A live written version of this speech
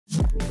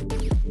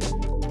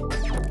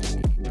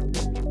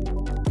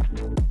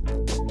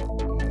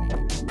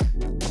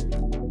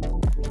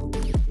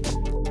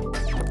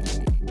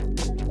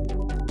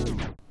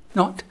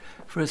Not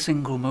for a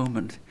single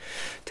moment.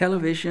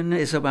 Television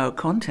is about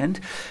content,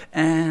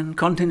 and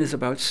content is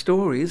about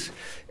stories,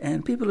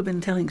 and people have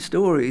been telling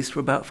stories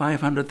for about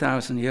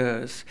 500,000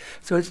 years.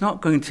 So it's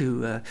not going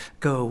to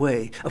go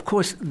away. Of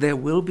course, there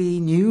will be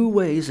new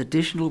ways,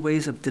 additional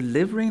ways of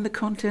delivering the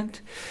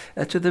content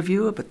to the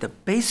viewer, but the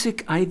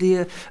basic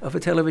idea of a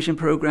television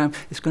program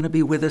is going to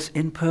be with us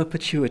in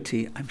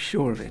perpetuity, I'm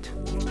sure of it.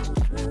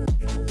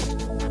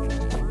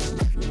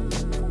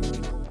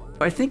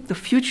 I think the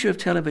future of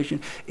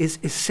television is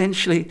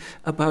essentially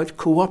about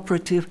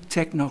cooperative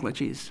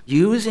technologies,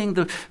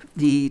 using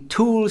the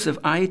tools of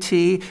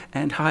IT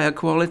and higher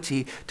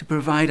quality to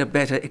provide a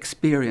better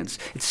experience.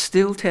 It's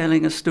still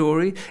telling a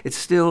story, it's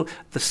still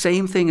the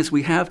same thing as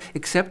we have,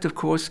 except of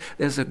course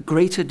there's a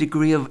greater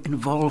degree of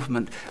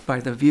involvement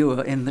by the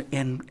viewer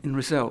in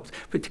results,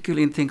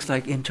 particularly in things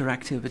like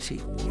interactivity.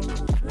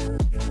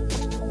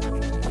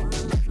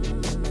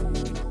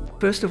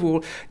 First of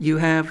all, you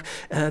have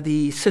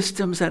the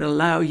systems that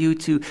allow you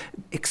to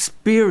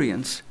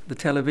experience the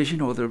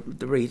television or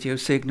the radio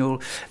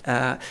signal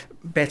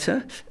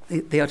better.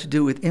 They are to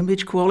do with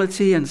image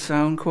quality and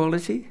sound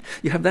quality.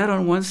 You have that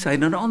on one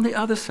side, and on the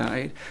other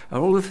side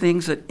are all the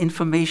things that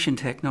information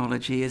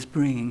technology is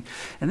bringing.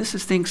 And this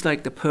is things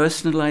like the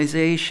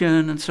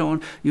personalization and so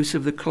on, use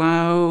of the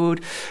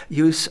cloud,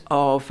 use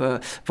of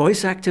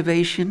voice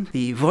activation.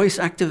 The voice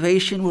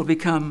activation will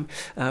become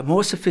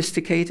more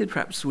sophisticated,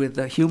 perhaps with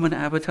human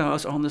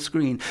avatars on the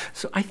screen.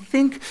 So I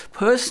think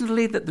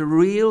personally that the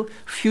real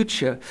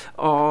future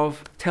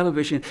of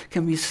television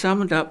can be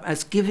summed up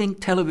as giving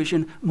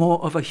television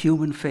more of a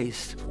human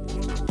face.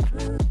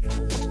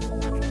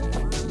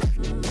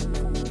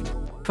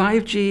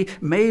 5G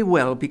may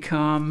well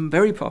become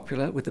very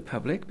popular with the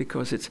public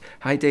because it's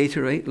high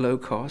data rate, low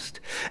cost.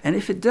 And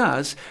if it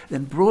does,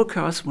 then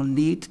broadcasts will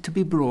need to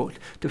be brought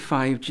to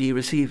 5G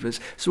receivers.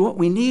 So what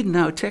we need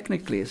now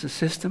technically is a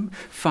system,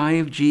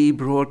 5G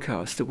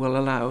broadcast, that will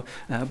allow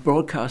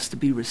broadcasts to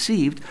be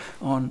received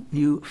on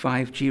new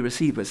 5G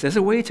receivers. There's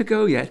a way to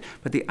go yet,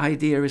 but the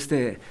idea is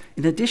there.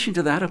 In addition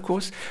to that, of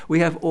course, we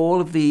have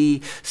all of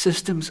the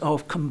systems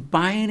of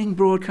combining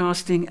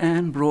broadcasting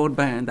and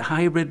broadband, the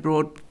hybrid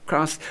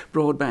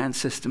broadband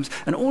systems,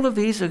 and all of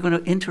these are going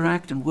to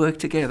interact and work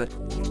together.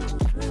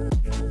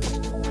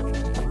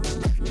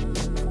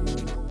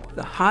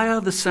 The higher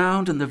the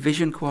sound and the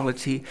vision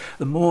quality,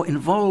 the more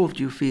involved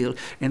you feel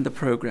in the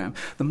program,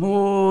 the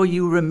more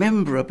you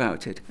remember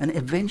about it. And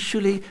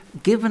eventually,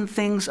 given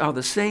things are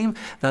the same,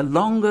 the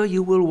longer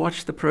you will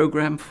watch the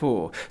program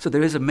for. So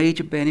there is a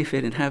major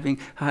benefit in having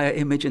higher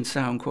image and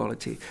sound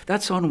quality.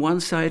 That's on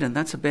one side, and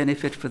that's a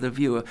benefit for the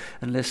viewer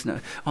and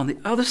listener. On the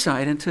other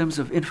side, in terms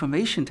of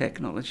information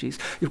technologies,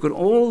 you've got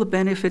all the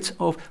benefits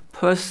of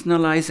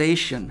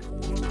personalization.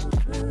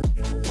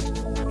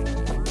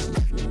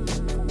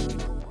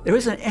 There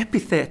is an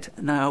epithet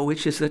now,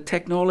 which is that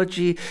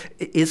technology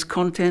is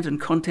content and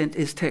content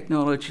is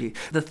technology.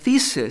 The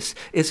thesis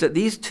is that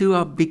these two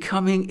are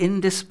becoming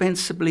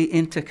indispensably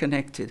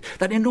interconnected,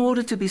 that in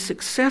order to be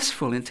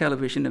successful in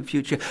television in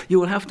future, you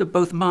will have to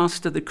both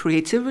master the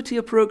creativity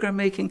of program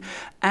making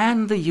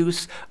and the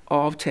use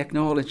of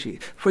technology.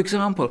 For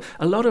example,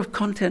 a lot of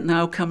content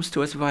now comes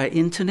to us via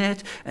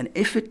internet, and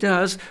if it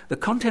does, the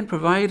content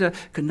provider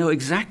can know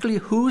exactly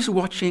who's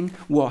watching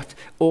what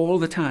all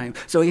the time.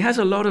 So he has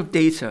a lot of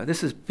data.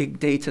 This is big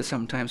data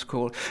sometimes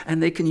called,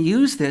 and they can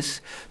use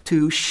this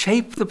to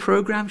shape the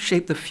program,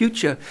 shape the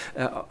future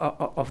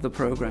of the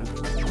program.